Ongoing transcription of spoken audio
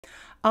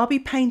I'll be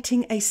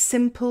painting a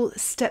simple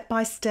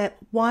step-by-step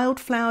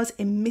Wildflowers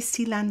in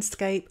Misty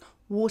landscape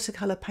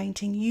watercolour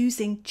painting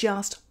using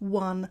just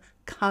one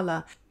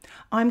colour.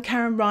 I'm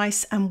Karen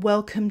Rice and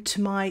welcome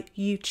to my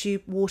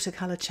YouTube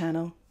watercolour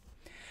channel.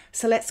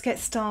 So let's get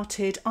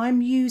started.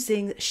 I'm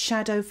using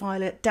Shadow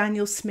Violet,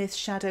 Daniel Smith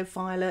Shadow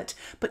Violet,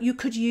 but you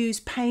could use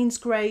Paynes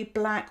grey,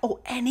 black, or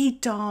any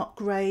dark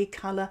grey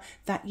colour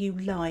that you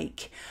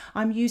like.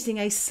 I'm using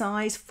a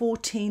size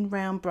 14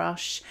 round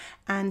brush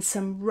and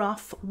some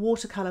rough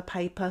watercolour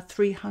paper,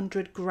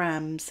 300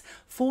 grams,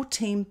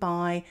 14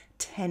 by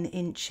 10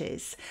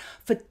 inches.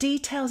 For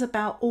details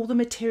about all the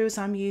materials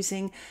I'm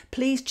using,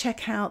 please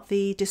check out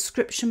the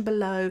description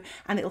below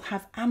and it'll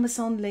have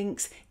Amazon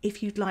links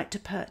if you'd like to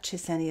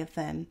purchase any of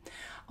them.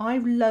 I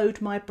load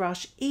my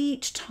brush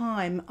each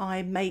time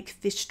I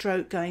make this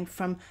stroke going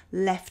from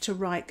left to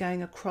right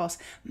going across.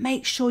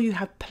 Make sure you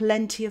have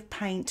plenty of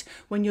paint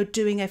when you're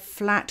doing a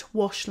flat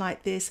wash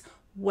like this,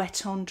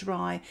 wet on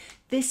dry.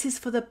 This is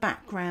for the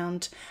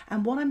background,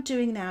 and what I'm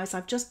doing now is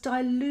I've just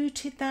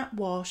diluted that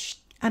wash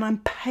and I'm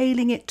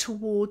paling it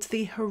towards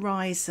the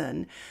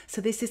horizon.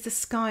 So this is the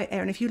sky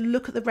area, and if you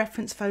look at the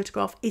reference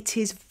photograph, it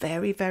is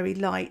very, very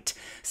light.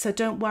 So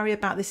don't worry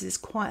about this, it's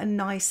quite a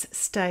nice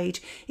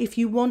stage. If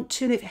you want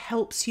to, and if it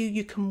helps you,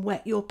 you can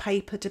wet your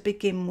paper to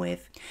begin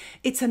with.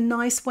 It's a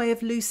nice way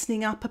of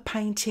loosening up a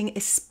painting,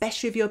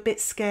 especially if you're a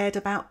bit scared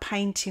about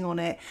painting on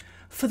it.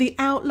 For the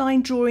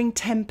outline drawing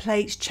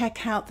templates,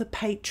 check out the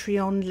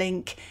Patreon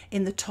link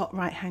in the top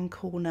right hand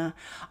corner.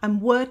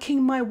 I'm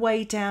working my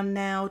way down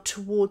now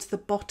towards the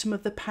bottom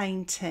of the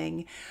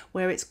painting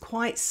where it's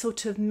quite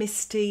sort of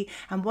misty,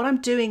 and what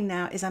I'm doing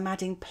now is I'm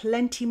adding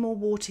plenty more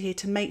water here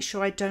to make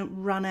sure I don't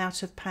run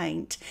out of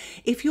paint.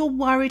 If you're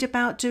worried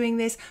about doing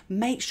this,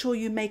 make sure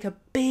you make a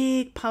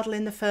big puddle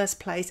in the first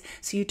place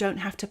so you don't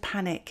have to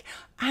panic.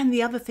 And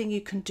the other thing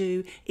you can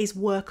do is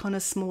work on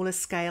a smaller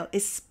scale,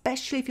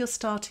 especially if you're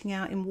starting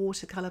out in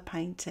watercolour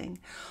painting.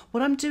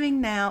 What I'm doing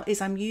now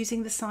is I'm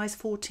using the size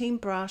 14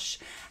 brush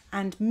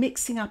and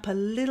mixing up a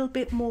little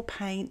bit more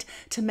paint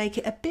to make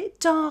it a bit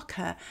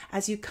darker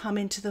as you come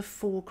into the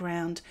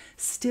foreground.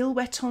 Still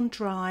wet on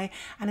dry,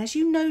 and as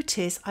you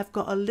notice, I've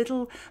got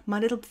my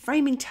little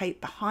framing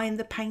tape behind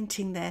the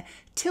painting there,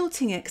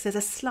 tilting it because there's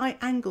a slight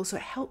angle so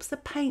it helps the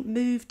paint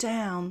move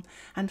down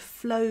and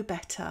flow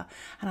better.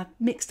 And I've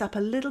mixed up a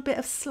little bit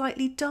of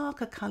slightly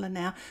darker colour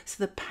now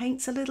so the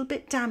paint's a little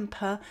bit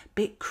damper,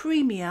 bit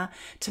creamier,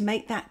 to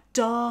make that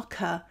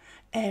darker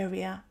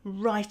area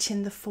right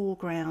in the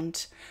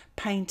foreground,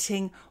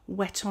 painting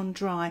wet on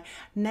dry.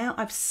 Now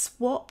I've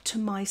swapped to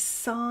my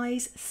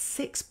size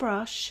 6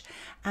 brush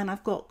and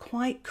I've got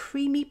quite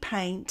creamy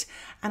paint,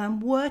 and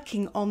I'm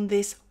working on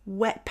this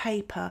wet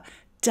paper,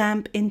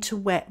 damp into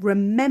wet.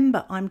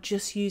 Remember, I'm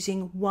just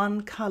using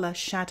one colour,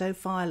 Shadow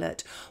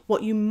Violet.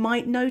 What you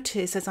might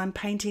notice as I'm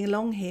painting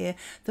along here,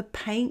 the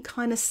paint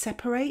kind of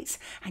separates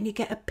and you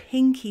get a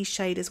pinky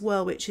shade as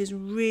well, which is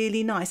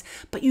really nice.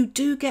 But you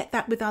do get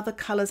that with other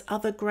colours,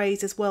 other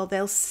greys as well.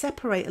 They'll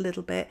separate a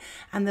little bit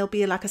and there'll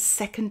be like a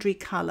secondary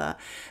colour.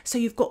 So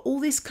you've got all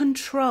this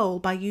control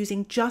by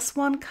using just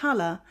one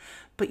colour,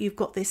 but you've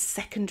got this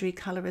secondary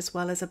colour as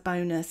well as a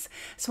bonus.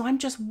 So I'm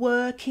just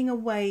working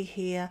away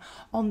here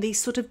on these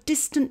sort of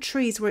distant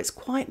trees where it's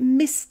quite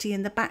misty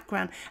in the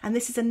background, and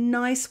this is a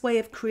nice way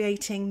of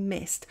creating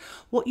mist.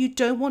 What you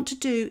don't want to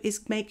do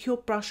is make your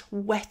brush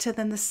wetter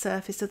than the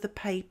surface of the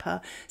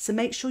paper, so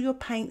make sure your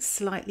paint's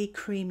slightly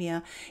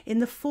creamier. In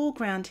the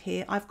foreground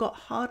here, I've got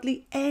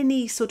hardly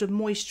any sort of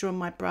moisture on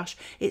my brush.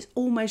 It's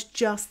almost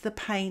just the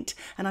paint,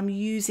 and I'm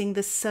using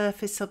the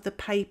surface of the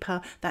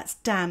paper that's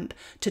damp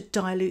to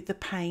dilute the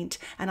paint,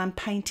 and I'm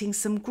painting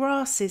some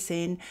grasses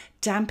in,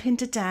 damp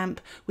into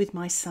damp, with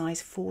my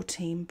size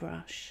 14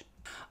 brush.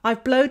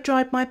 I've blow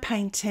dried my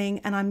painting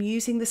and I'm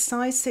using the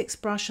size 6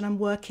 brush and I'm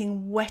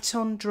working wet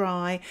on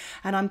dry,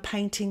 and I'm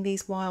painting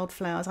these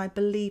wildflowers. I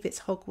believe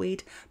it's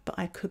hogweed, but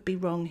I could be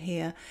wrong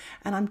here.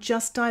 And I'm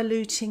just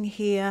diluting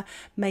here,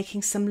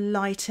 making some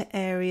lighter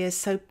areas,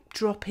 so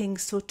dropping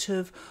sort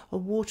of a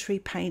watery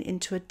paint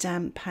into a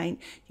damp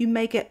paint. You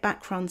may get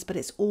backgrounds, but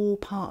it's all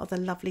part of the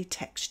lovely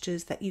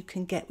textures that you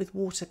can get with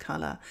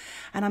watercolour.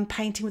 And I'm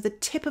painting with the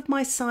tip of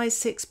my size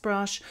 6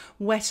 brush,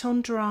 wet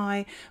on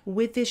dry,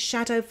 with this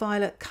Shadow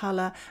Violet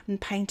colour,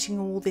 and painting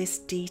all this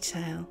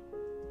detail.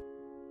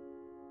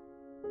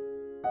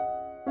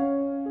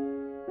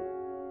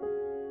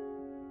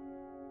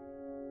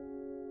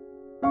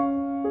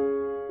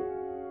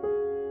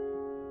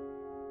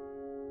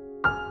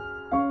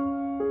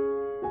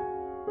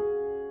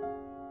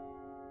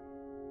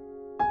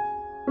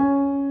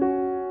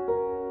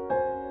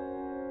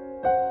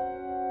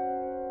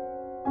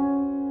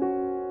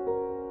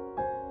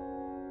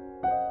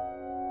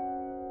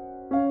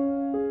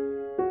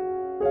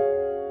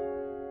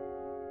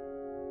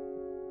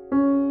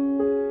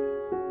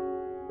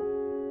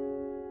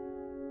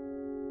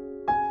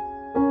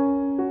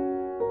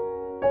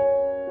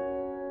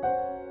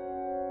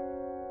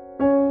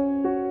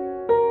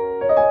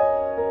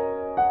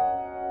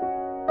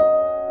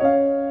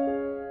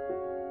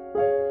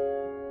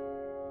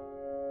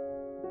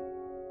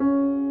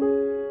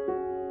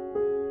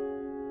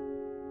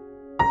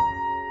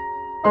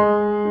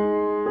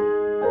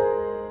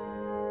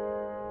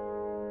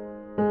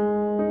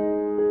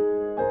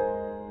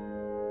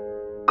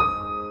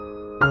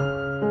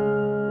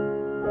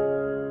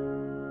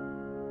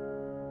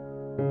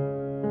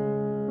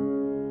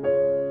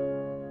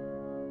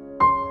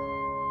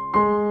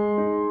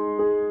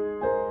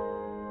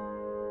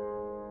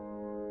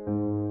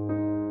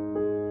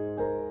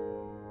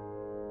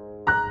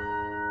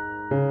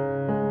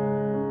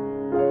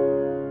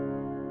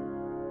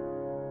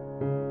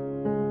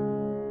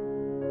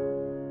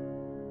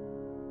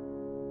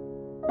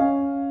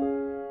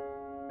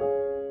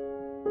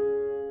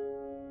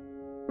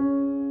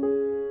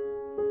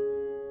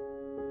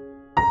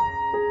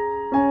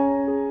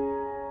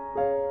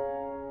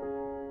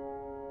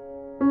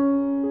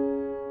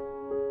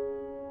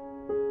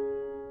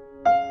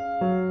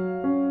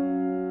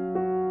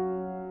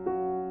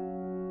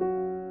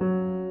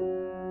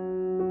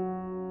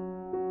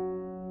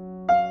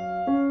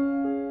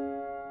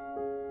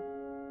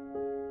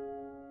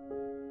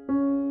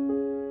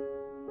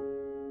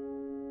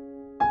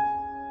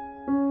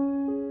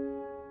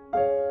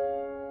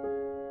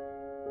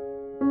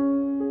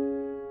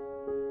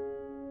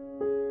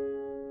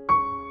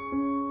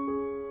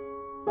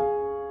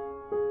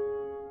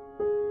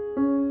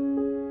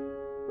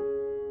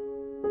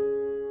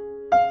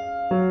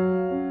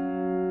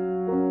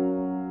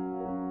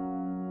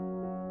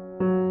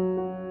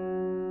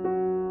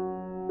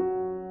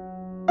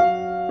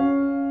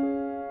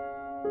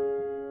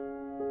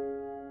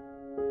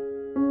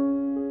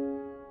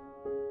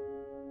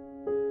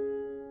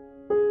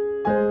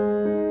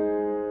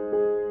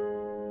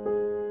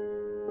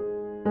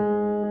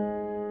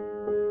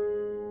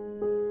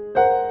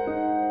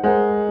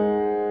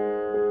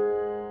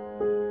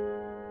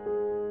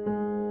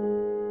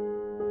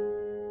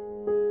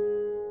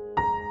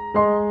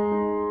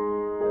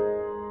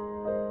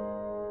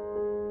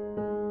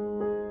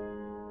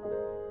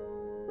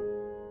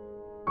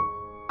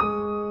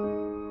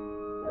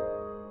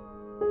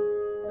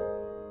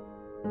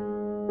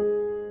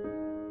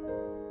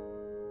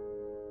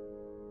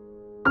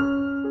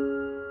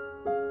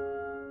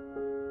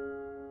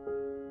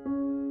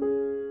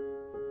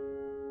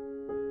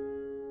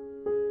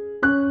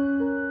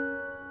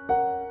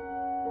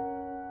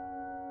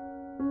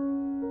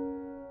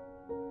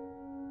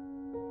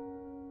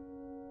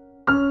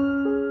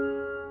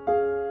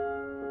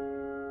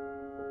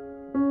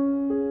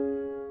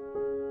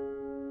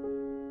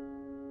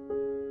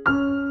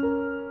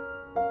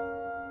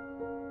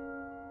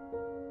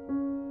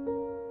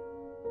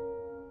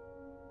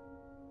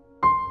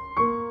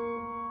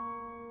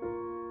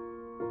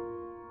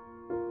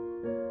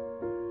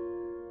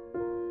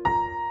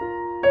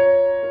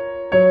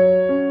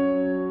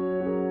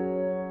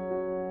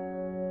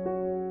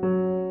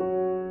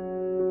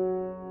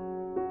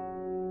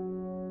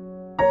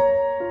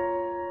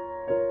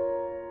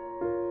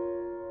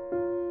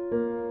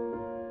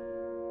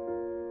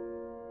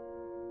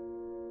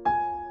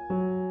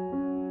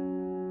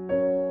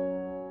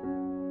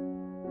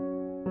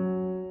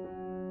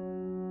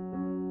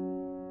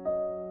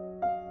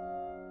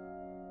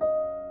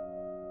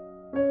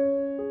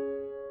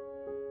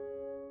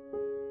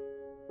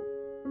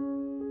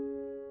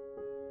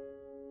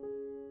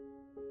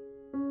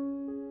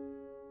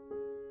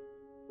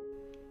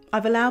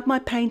 I've allowed my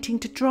painting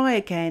to dry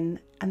again,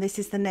 and this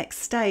is the next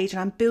stage, and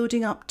I'm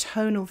building up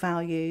tonal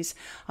values.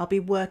 I'll be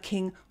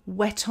working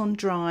wet on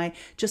dry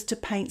just to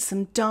paint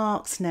some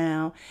darks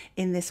now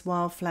in this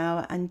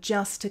wildflower, and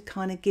just to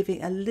kind of give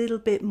it a little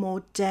bit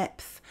more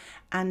depth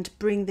and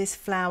bring this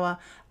flower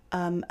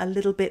a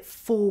little bit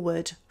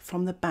forward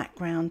from the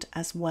background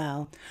as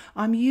well.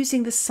 I'm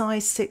using the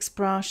size 6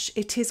 brush.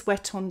 It is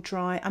wet on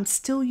dry. I'm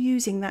still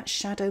using that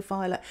shadow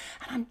violet,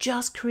 and I'm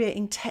just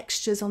creating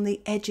textures on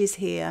the edges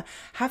here.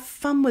 Have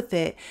fun with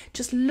it.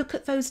 Just look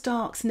at those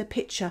darks in the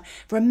picture.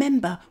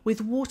 Remember,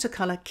 with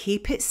watercolor,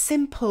 keep it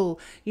simple.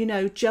 You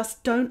know,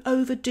 just don't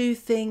overdo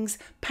things.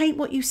 Paint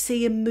what you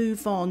see and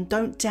move on.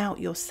 Don't doubt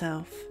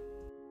yourself.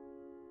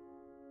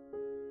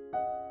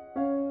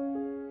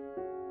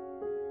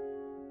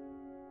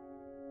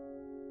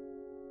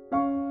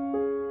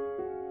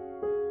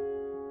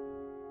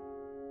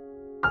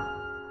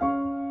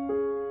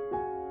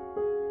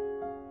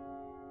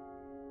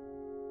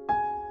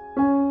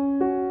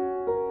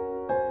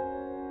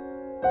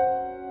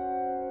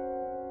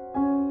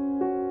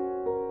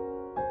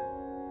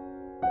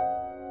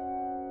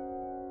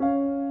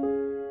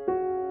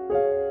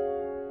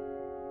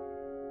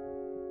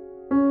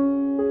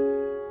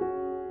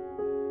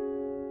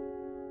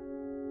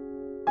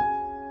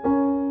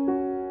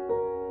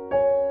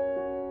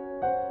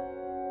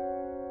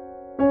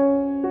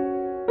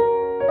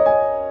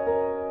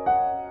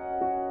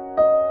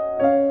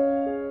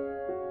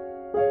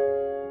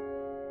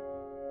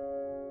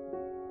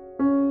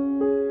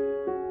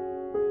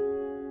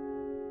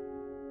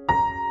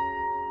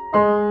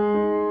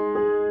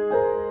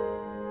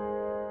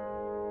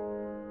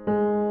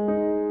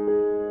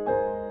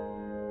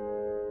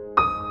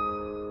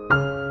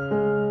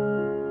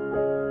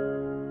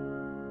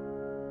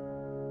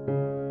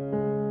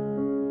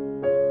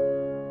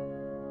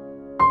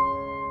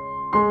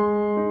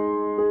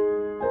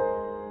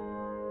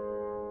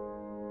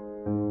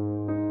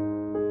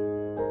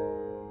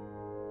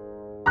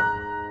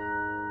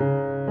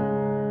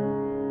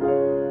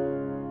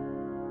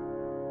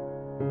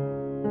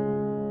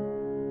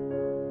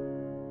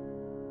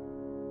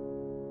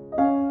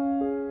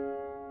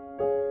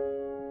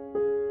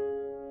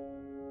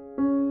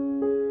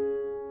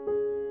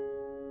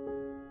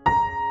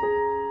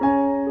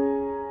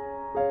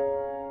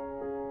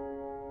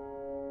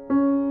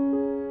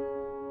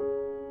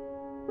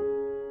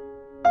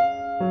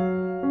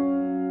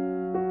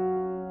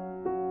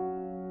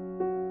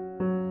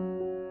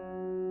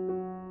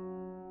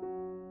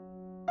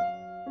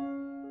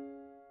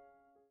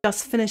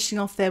 Just finishing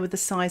off there with the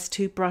size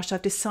 2 brush,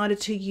 I've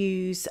decided to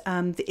use,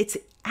 it's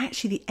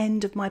actually the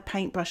end of my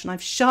paintbrush, and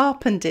I've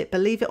sharpened it,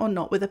 believe it or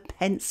not, with a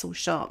pencil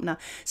sharpener.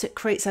 So it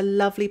creates a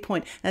lovely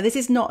point. Now this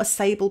is not a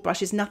sable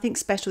brush, it's nothing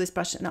special. This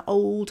brush is an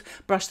old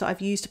brush that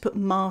I've used to put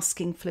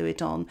masking fluid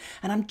on.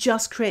 And I'm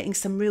just creating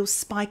some real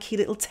spiky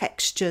little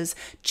textures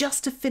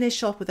just to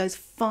finish off with those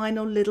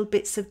final little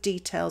bits of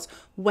details,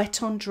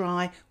 wet on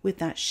dry with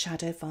that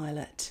shadow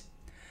violet.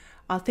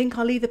 I think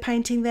I'll leave the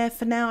painting there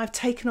for now. I've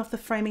taken off the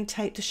framing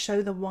tape to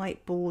show the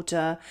white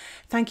border.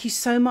 Thank you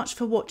so much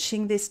for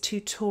watching this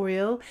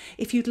tutorial.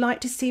 If you'd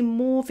like to see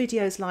more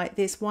videos like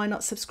this, why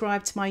not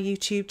subscribe to my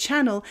YouTube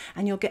channel,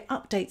 and you'll get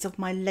updates of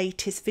my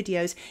latest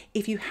videos.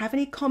 If you have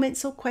any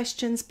comments or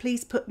questions,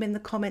 please put them in the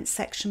comments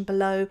section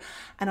below,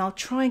 and I'll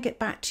try and get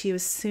back to you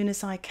as soon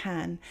as I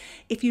can.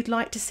 If you'd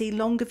like to see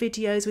longer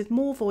videos with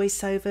more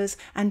voiceovers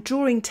and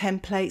drawing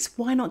templates,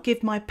 why not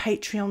give my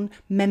Patreon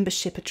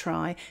membership a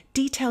try?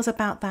 Details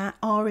about that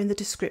are in the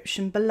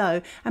description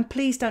below, and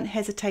please don't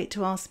hesitate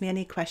to ask me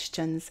any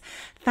questions.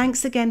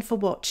 Thanks again for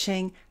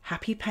watching.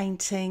 Happy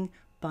painting.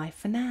 Bye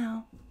for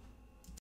now.